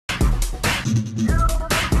What's up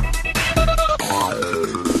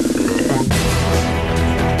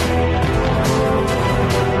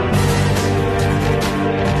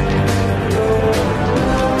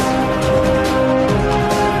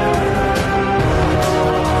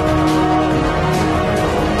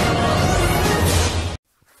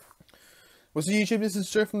YouTube, this is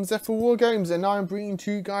Joe from Zephyr War Games, and now I'm bringing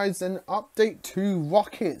to you guys an update to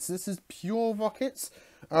Rockets. This is pure Rockets.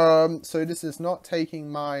 So this is not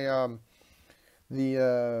taking my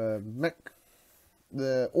the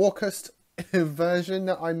Orcust version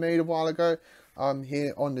that I made a while ago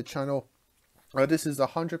here on the channel. This is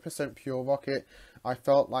 100% pure Rocket. I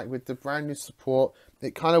felt like with the brand new support,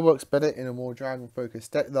 it kind of works better in a more dragon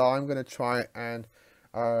focused deck, though I'm going to try and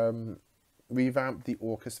revamp the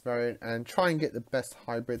Orcust variant and try and get the best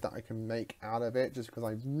hybrid that I can make out of it, just because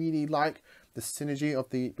I really like the synergy of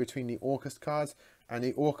between the Orcust cards, and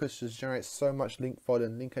the Orcust just generates so much link fodder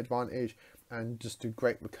and link advantage and just do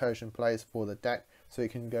great recursion plays for the deck, so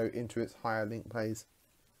it can go into its higher link plays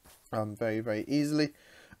very easily.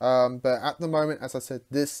 But at the moment, as I said,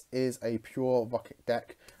 this is a pure Rocket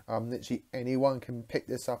deck. Literally anyone can pick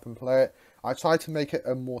this up and play it. I tried to make it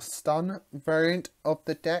a more stun variant of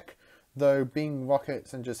the deck, though being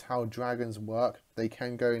Rockets and just how dragons work, they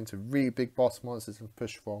can go into really big boss monsters and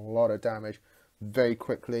push for a lot of damage very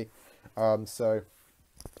quickly. So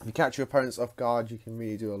if you catch your opponents off guard, you can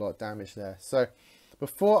really do a lot of damage there. So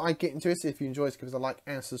before I get into this, if you enjoy this, give us a like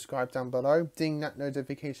and subscribe down below. Ding that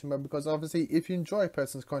notification bell, because obviously if you enjoy a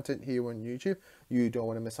person's content here on YouTube, you don't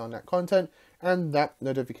want to miss on that content, and that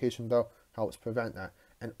notification bell helps prevent that.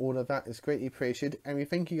 And all of that is greatly appreciated, and we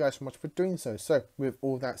thank you guys so much for doing so. So with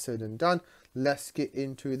all that said and done, let's get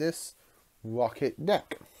into this Rocket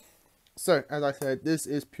deck. So as I said, this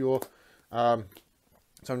is pure.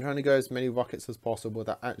 So I'm trying to go as many Rockets as possible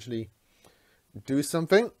that actually do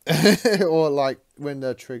something, or like when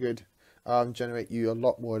they're triggered, generate you a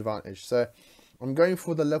lot more advantage. So I'm going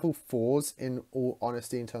for the level 4s in all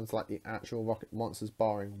honesty, in terms of like the actual Rocket monsters,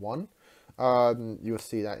 barring one. You'll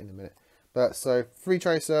see that in a minute. But so Free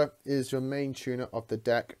Tracer is your main tuner of the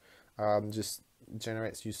deck. Just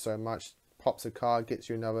generates you so much, pops a card, gets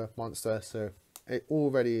you another monster, so it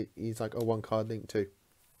already is like a 1-card link too,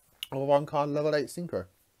 or 1-card level 8 synchro.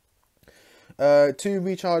 2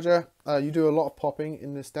 Recharger, you do a lot of popping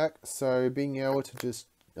in this deck, so being able to just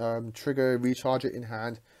trigger Recharger in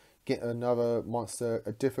hand, get another monster,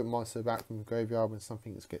 a different monster back from the graveyard when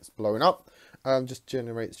something gets blown up, just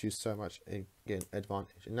generates you so much, again,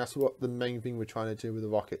 advantage. And that's what the main thing we're trying to do with the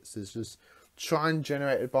Rockets, is just try and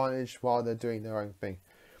generate advantage while they're doing their own thing.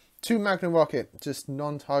 2 Magnum Rocket, just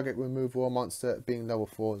non-target removal monster, being level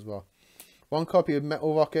 4 as well. 1 copy of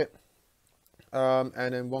Metal Rocket,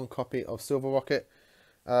 and then 1 copy of Silver Rocket.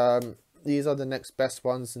 These are the next best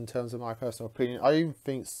ones in terms of my personal opinion. I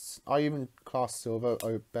even class Silver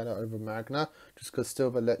better over Magna, just because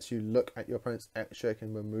Silver lets you look at your opponent's X-Check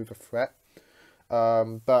and remove a threat.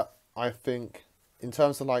 But I think in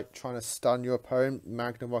terms of like trying to stun your opponent,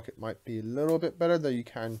 Magna Rocket might be a little bit better, though you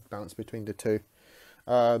can bounce between the two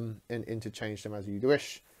and interchange them as you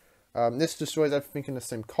wish. This destroys everything in the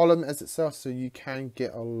same column as itself, so you can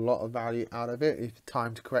get a lot of value out of it if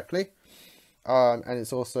timed correctly. And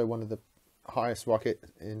it's also one of the highest rocket,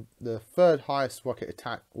 in the 3rd highest rocket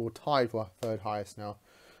attack, or tied for 3rd highest now.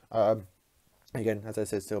 Again, as I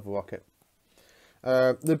said, Silver Rocket.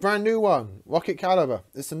 The brand new one, Rocket Caliber.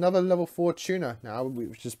 It's another level 4 tuner now,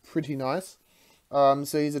 which is pretty nice. So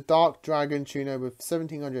he's a Dark Dragon tuner with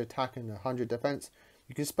 1700 attack and 100 defense.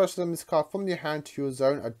 You can special summon this card from your hand to your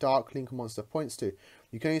zone a Dark Link monster points to.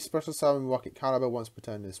 You can only special summon Rocket Caliber once per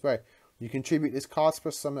turn this way. You can tribute this card,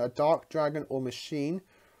 special summon a Dark Dragon or Machine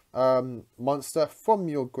monster from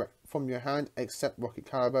your hand, except Rocket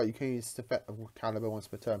Caliber. You can use the effect of Rocket Caliber once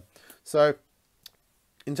per turn. So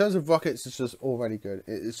in terms of Rockets, it's just already good.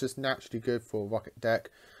 It's just naturally good for a Rocket deck.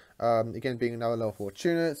 Again, being another level 4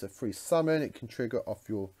 tuner, it's a free summon. It can trigger off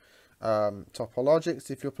your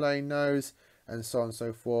Topologics if you're playing those, and so on and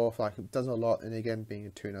so forth. Like, it does a lot, and again, being a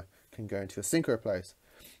tuner, can go into a synchro plays.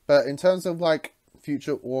 But in terms of like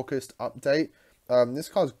future Orcust update, this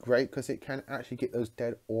card's great because it can actually get those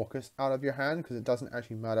dead Orcust out of your hand, because it doesn't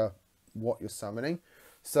actually matter what you're summoning.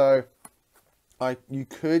 So you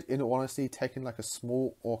could, in all honesty, take in like a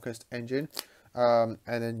small Orcust engine, and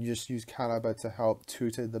then you just use Caliber to help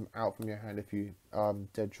tutor them out from your hand if you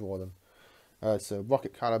dead draw them. So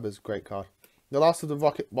Rocket Caliber is a great card. The last of the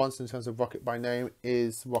Rocket ones in terms of Rocket by name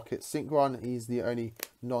is Rocket Synchron. He's the only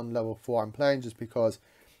non-level 4 I'm playing, just because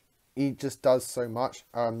he just does so much.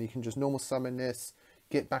 You can just normal summon this,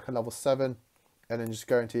 get back a level 7, and then just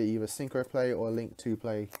go into either synchro play or link 2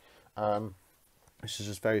 play which is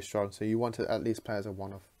just very strong. So you want to at least play as a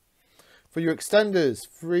one-off. For your extenders,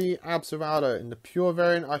 3 Absolrado. In the pure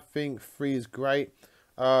variant, I think 3 is great.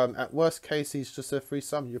 At worst case, he's just a free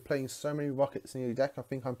summon. You're playing so many rockets in your deck. I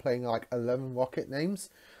think I'm playing like 11 rocket names.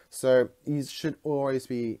 So he should always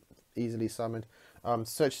be easily summoned.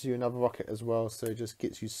 Searches you another rocket as well, so it just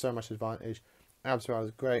gets you so much advantage. Absolrado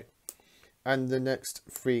is great. And the next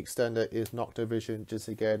free extender is Nocto Vision, just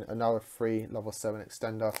again another free level 7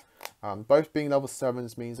 extender. Both being level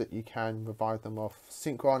 7s means that you can revive them off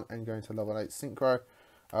Synchron and go into level 8 Synchro.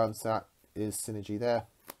 So that is synergy there.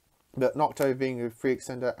 But Nocto being a free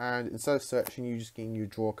extender, and instead of searching, you just getting you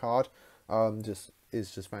draw a card,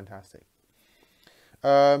 is just fantastic.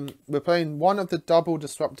 We're playing one of the double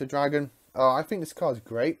Disruptor Dragon. I think this card is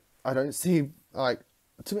great. I don't see like.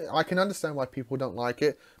 I can understand why people don't like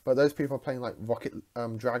it, but those people are playing like Rocket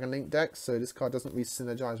Dragon Link decks, so this card doesn't really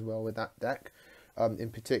synergize well with that deck.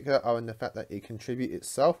 In particular, and the fact that it contributes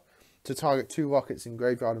itself to target 2 rockets in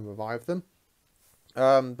graveyard and revive them.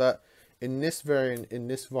 But in this variant, in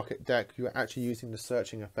this rocket deck, you're actually using the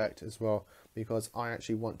searching effect as well, because I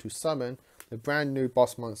actually want to summon the brand new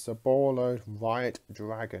boss monster, Borlode Riot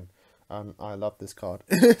Dragon. I love this card.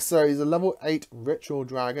 So he's a level 8 Ritual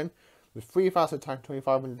Dragon with 3000 attack,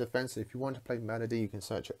 2500 defense. So if you want to play Melody, you can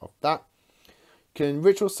search it off that. You can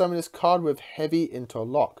ritual summon this card with Heavy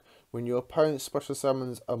Interlock. When your opponent special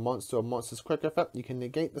summons a monster or monster's quick effect, you can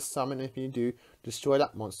negate the summon. If you do, destroy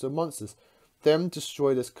that monster or monsters. Then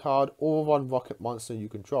destroy this card or 1 rocket monster you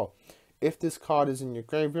control. If this card is in your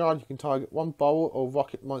graveyard, you can target 1 bubble or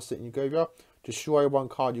rocket monster in your graveyard, destroy 1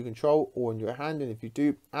 card you control or in your hand, and if you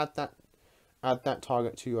do, add that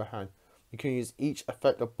target to your hand. You can use each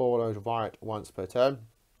effect of Borlode Riot once per turn.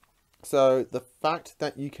 So the fact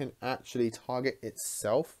that you can actually target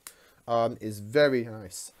itself is very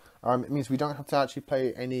nice. It means we don't have to actually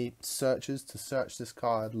play any searches to search this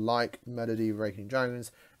card like Melody, Raking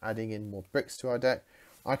Dragons, adding in more bricks to our deck.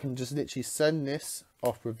 I can just literally send this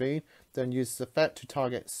off Ravine, then use this effect to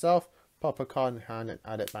target itself, pop a card in hand and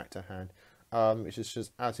add it back to hand. Which is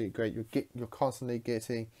just absolutely great. You're constantly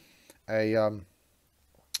getting a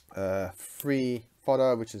free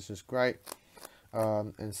fodder, which is just great.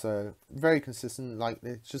 And so very consistent. Like,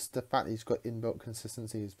 it's just the fact that he's got inbuilt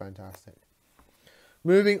consistency is fantastic.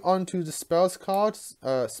 Moving on to the spells cards.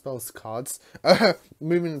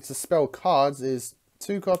 Moving into spell cards is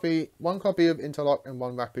 1 copy of Interlock and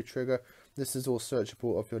 1 Rapid Trigger. This is all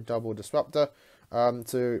searchable of your double Disruptor.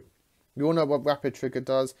 So you all know what Rapid Trigger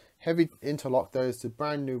does. Heavy Interlock, though, is the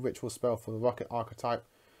brand new ritual spell for the Rocket archetype.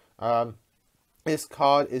 This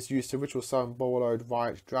card is used to ritual summon Borlode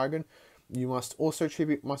Riot Dragon. You must also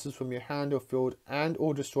tribute monsters from your hand or field and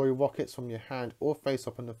or destroy rockets from your hand or face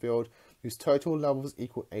up on the field whose total levels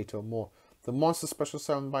equal 8 or more. The monster special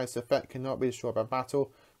summoned by its effect cannot be destroyed by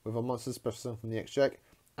battle with a monster special summon from the X deck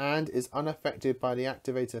and is unaffected by the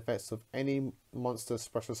activated effects of any monster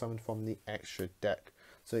special summoned from the extra deck.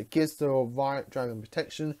 So it gives the Riot Dragon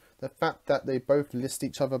protection. The fact that they both list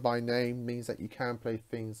each other by name means that you can play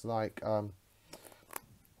things like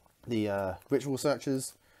the ritual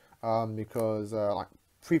searches, because like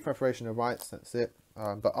pre-preparation of rights, that's it.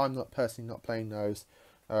 But I'm not personally not playing those,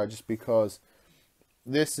 just because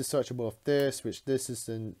this is searchable of this, which this is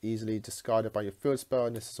then easily discarded by your field spell,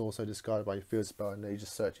 and this is also discarded by your field spell, and they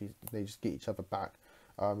just get each other back,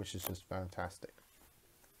 which is just fantastic.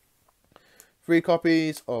 3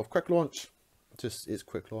 copies of Quick Launch. It's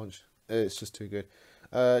Quick Launch. It's just too good.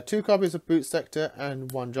 2 copies of Boot Sector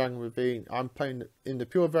and 1 Dragon Ravine. I'm playing in the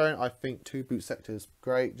pure variant. I think 2 Boot Sector is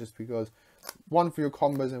great, just because 1 for your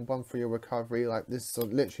combos and 1 for your recovery. Like, this is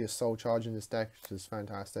literally a soul charge in this deck, which is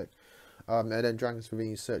fantastic. And then Dragon's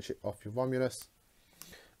Ravine, you search it off your Romulus.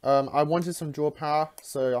 I wanted some draw power,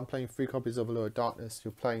 so I'm playing 3 copies of Allure of Darkness.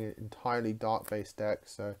 You're playing an entirely dark based deck,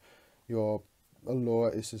 so your Allure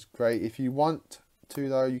is just great. If you want to,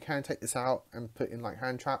 though, you can take this out and put in like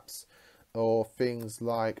hand traps or things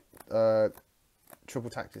like triple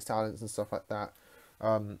tactics talents and stuff like that.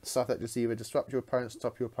 Stuff that just either disrupt your opponent,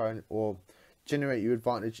 stop your opponent, or generate you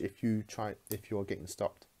advantage if you're getting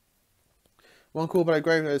stopped. 1 cool by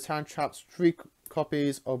Graveyard's hand traps, 3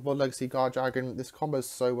 copies of World Legacy Guard Dragon. This combos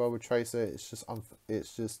so well with Tracer. It's just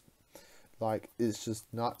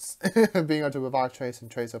nuts. Being able to revive Tracer and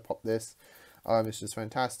Tracer pop this, it's just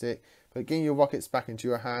fantastic. But getting your rockets back into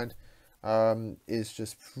your hand is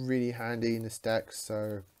just really handy in this deck.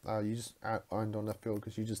 So you just earned on the field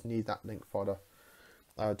because you just need that link fodder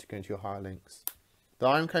to go into your higher links.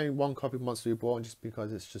 Though I'm carrying 1 copy of Monster Reborn just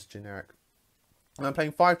because it's just generic. And I'm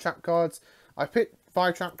playing 5 trap cards. I picked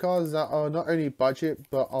 5 trap cards that are not only budget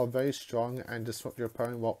but are very strong and disrupt your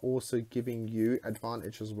opponent while also giving you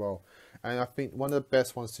advantage as well. And I think one of the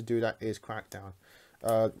best ones to do that is Crackdown.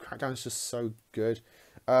 Crackdown is just so good.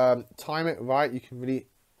 Time it right, you can really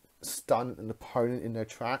stun an opponent in their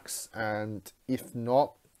tracks, and if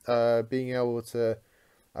not, being able to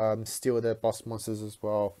steal their boss monsters as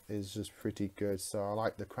well is just pretty good. So I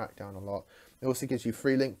like the Crackdown a lot. It also gives you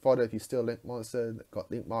free link fodder if you steal link monster.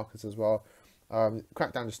 Got link markers as well.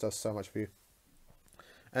 Crackdown just does so much for you.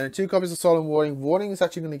 And 2 copies of Soul and Warning. Warning is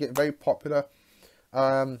actually going to get very popular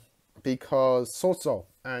because Sword Soul,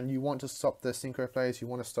 and you want to stop their synchro plays, you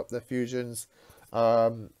want to stop their fusions,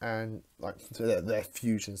 and like their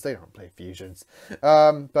fusions. They don't play fusions,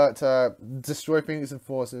 but destroy fingers and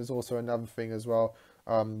forces is also another thing as well,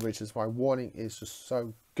 which is why Warning is just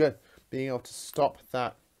so good. Being able to stop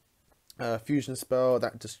that fusion spell,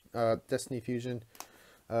 that Destiny fusion,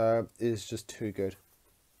 is just too good.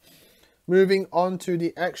 Moving on to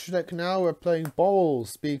the extra deck now, we're playing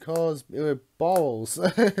bowls because we're bowls.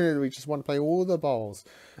 We just want to play all the bowls,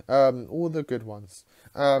 all the good ones.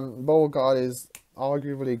 Bowl Guard is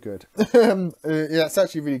arguably good. Yeah, it's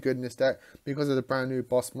actually really good in this deck because of the brand new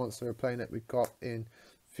boss monster we're playing that we got in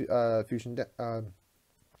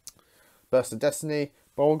Burst of Destiny.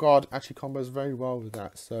 Bowl Guard actually combos very well with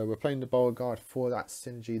that, so we're playing the Bowl Guard for that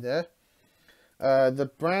synergy there. The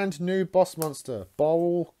brand new boss monster,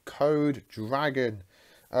 Bowl Code Dragon.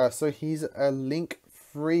 So he's a Link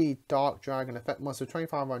free Dark Dragon effect monster,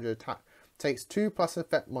 2500 attack, takes 2+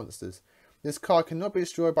 effect monsters. This card cannot be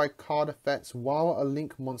destroyed by card effects while a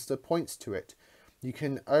Link monster points to it. You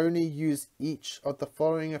can only use each of the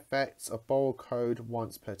following effects of Bowl Code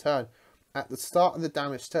once per turn. At the start of the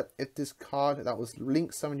damage step, if this card that was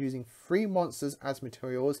Link summoned using 3 monsters as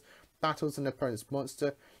materials battles an opponent's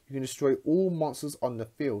monster, you can destroy all monsters on the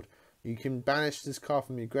field. You can banish this card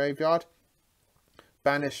from your graveyard.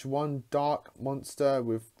 Banish 1 dark monster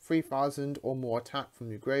with 3000 or more attack from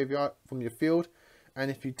your graveyard, from your field. And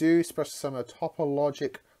if you do, special summon a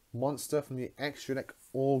topologic monster from your extra deck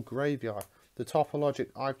or graveyard. The topologic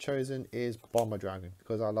I've chosen is Bomber Dragon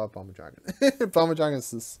because I love Bomber Dragon. Bomber Dragon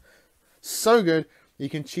is so good. He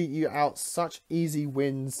can cheat you out such easy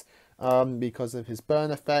wins because of his burn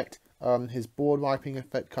effect. His board wiping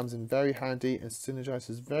effect comes in very handy and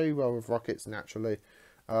synergizes very well with rockets naturally.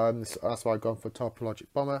 So that's why I've gone for topologic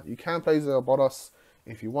bomber. You can play Zerbotos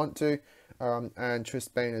if you want to, and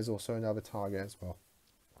Tristbane is also another target as well.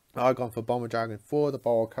 I've gone for Bomber Dragon for the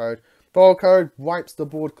Bowl Code. Bowl Code wipes the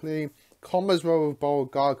board clean, combos well with Bowl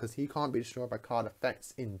Guard because he can't be destroyed by card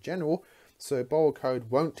effects in general. So Bowl Code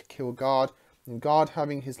won't kill Guard, and Guard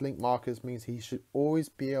having his link markers means he should always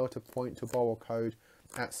be able to point to Bowl Code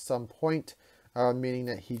at some point, meaning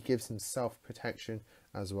that he gives himself protection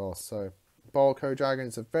as well. So Bowl Code Dragon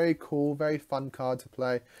is a very cool, very fun card to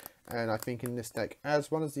play, and I think in this deck,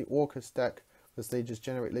 as well as the Orcus deck, because they just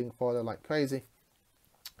generate link fodder like crazy,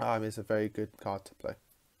 is a very good card to play.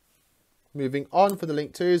 Moving on for the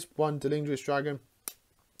Link 2s, 1 Delindrous Dragon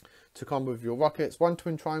to combo with your rockets, 1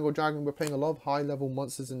 Twin Triangle Dragon. We're playing a lot of high level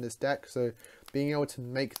monsters in this deck, so being able to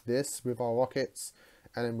make this with our rockets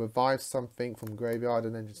and then revive something from graveyard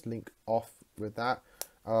and then just link off with that,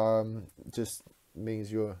 just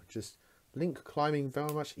means you're just link climbing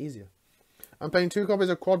very much easier. I'm playing 2 copies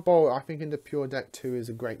of Quad Bowl. I think in the pure deck 2 is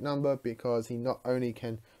a great number because he not only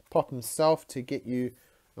can pop himself to get you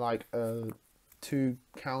like 2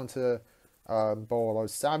 counter Bowl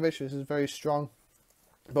Savage, which is very strong,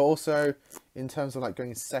 but also in terms of like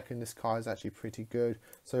going second, this card is actually pretty good.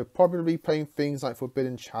 So probably playing things like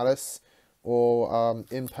Forbidden Chalice or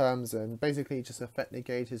Imperms, and basically just effect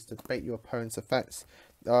negators to bait your opponent's effects.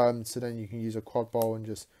 So then you can use a Quad Bowl and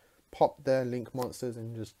just pop their link monsters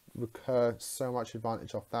and just recur so much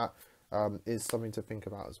advantage off that. Is something to think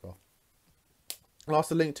about as well.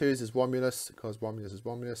 Last of Link 2s is Romulus, because Romulus is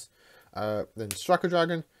Romulus. Then Striker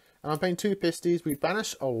Dragon. And I'm playing 2 Pisties. We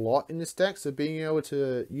banish a lot in this deck, so being able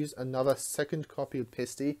to use another second copy of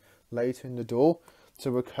Pisty later in the duel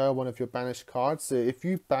to recur one of your banished cards. So if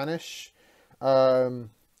you banish, when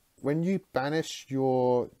you banish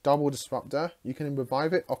your double Disruptor, you can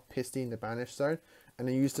revive it off Pisty in the banish zone, and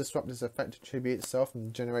then use Disruptor's effect to tribute itself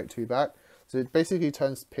and generate 2 back. So it basically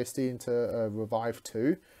turns Pisty into a Revive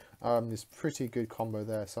 2. It's pretty good combo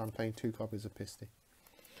there, so I'm playing 2 copies of Pisty.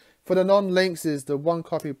 For the non-links is the 1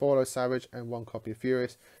 copy Bowl Savage and 1 copy of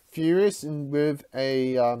Furious. Furious with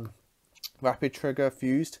a rapid trigger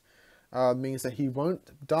fused means that he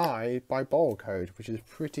won't die by Bowl Code, which is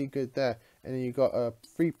pretty good there. And then you got a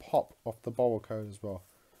free pop off the Bowl Code as well.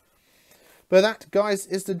 But that, guys,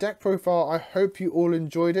 is the deck profile. I hope you all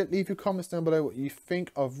enjoyed it. Leave your comments down below what you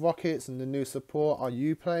think of Rockets and the new support. Are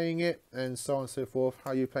you playing it? And so on and so forth.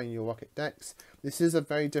 How are you playing your Rocket decks? This is a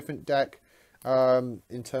very different deck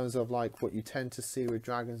in terms of like what you tend to see with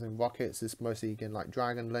Dragons and Rockets. It's mostly, again, like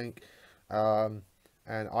Dragon Link. And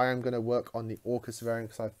I am going to work on the Orcus variant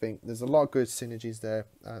because I think there's a lot of good synergies there.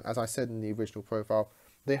 As I said in the original profile,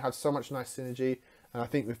 they have so much nice synergy. And I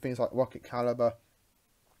think with things like Rocket Caliber,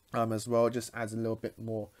 as well, just adds a little bit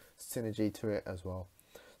more synergy to it as well.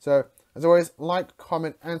 So as always, like,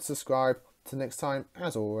 comment and subscribe. Till next time,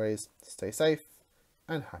 as always, stay safe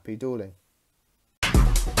and happy dueling.